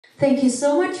Thank you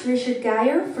so much, Richard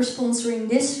Geyer, for sponsoring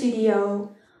this video.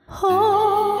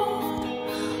 Hold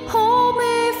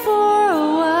me for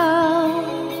a while.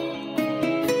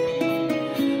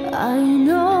 I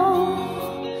know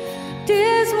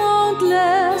this won't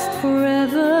last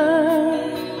forever.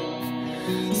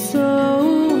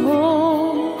 So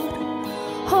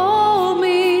hold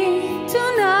me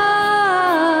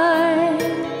tonight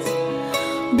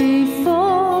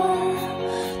before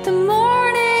the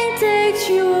morning takes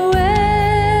you away.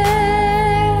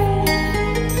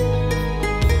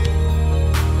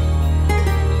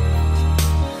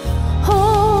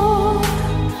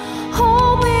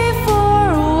 Hold me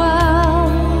for a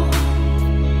while.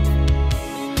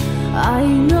 I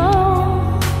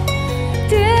know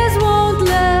this won't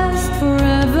last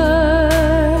forever.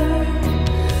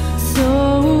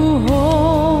 So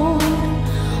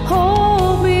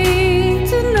hold me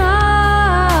tonight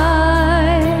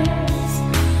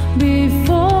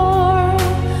before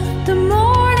the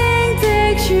morning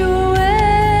takes you away.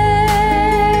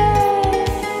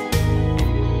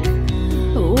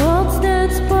 What's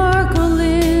that sparkle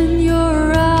in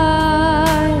your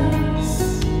eyes?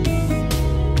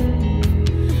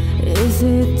 Is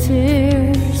it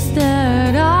tears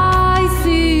that I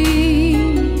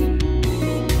see?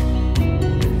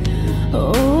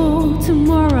 Oh,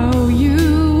 tomorrow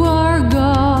you are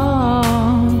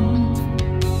gone.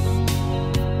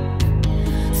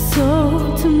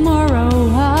 So tomorrow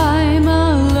I'm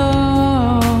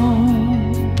alone.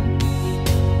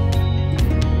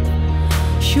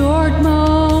 Short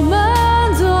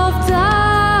moments of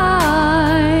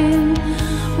time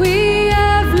we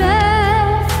have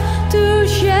left to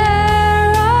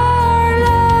share our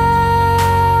love.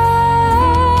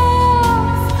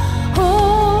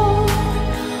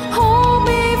 Hold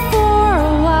me for a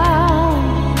while.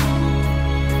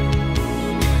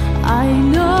 I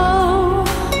know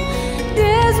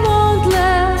this won't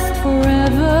last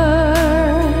forever.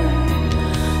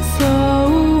 So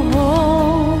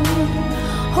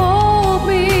hold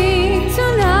me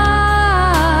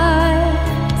tonight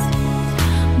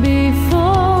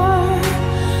before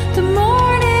the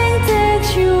morning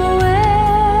takes you away.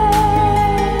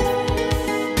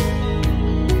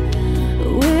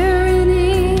 We're in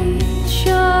each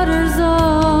other's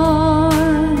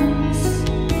arms,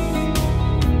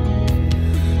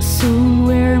 so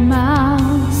we're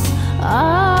miles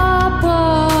apart.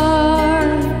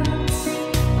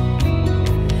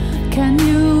 Can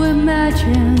you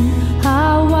imagine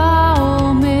how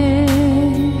I'll miss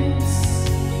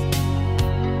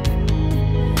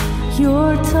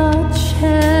your touch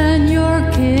and your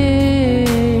kiss?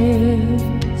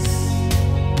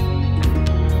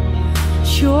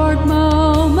 Short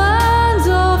moments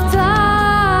of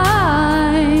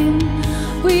time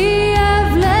we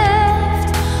have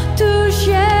left to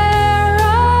share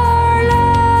our love.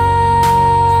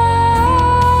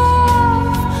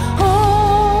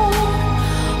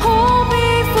 Hold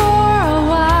me for a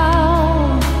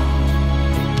while.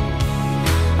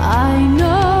 I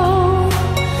know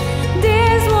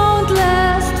this won't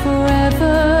last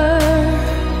forever.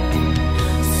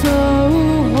 So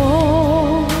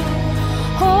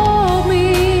hold me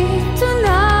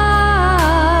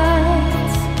tonight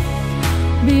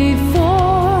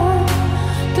before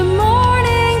the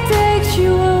morning takes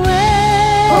you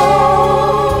away.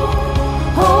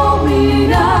 Hold me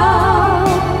now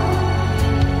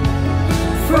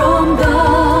from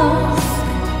dusk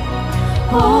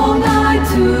all night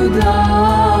to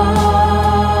dawn.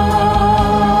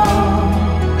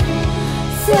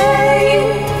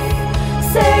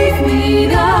 Save me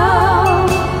now.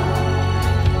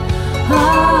 A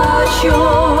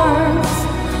short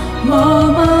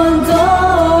moment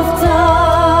of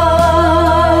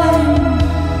time.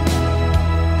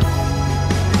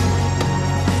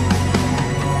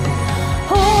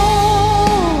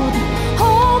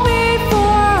 Hold me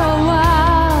for a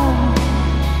while.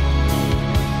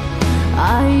 I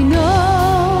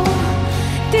know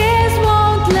this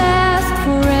won't last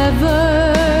forever.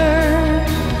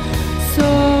 So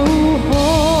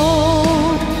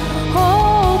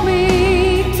hold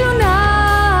me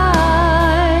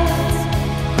tonight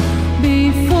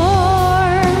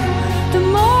before the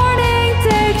morning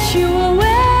takes you away.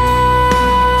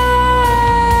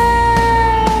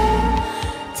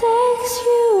 Takes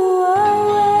you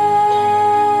away.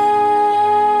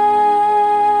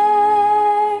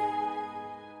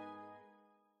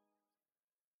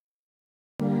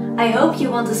 I hope you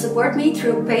want to support me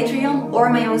through Patreon or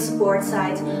my own support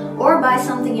site, or buy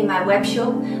something in my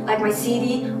webshop like my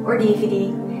CD or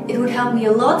DVD. It would help me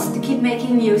a lot to keep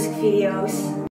making music videos.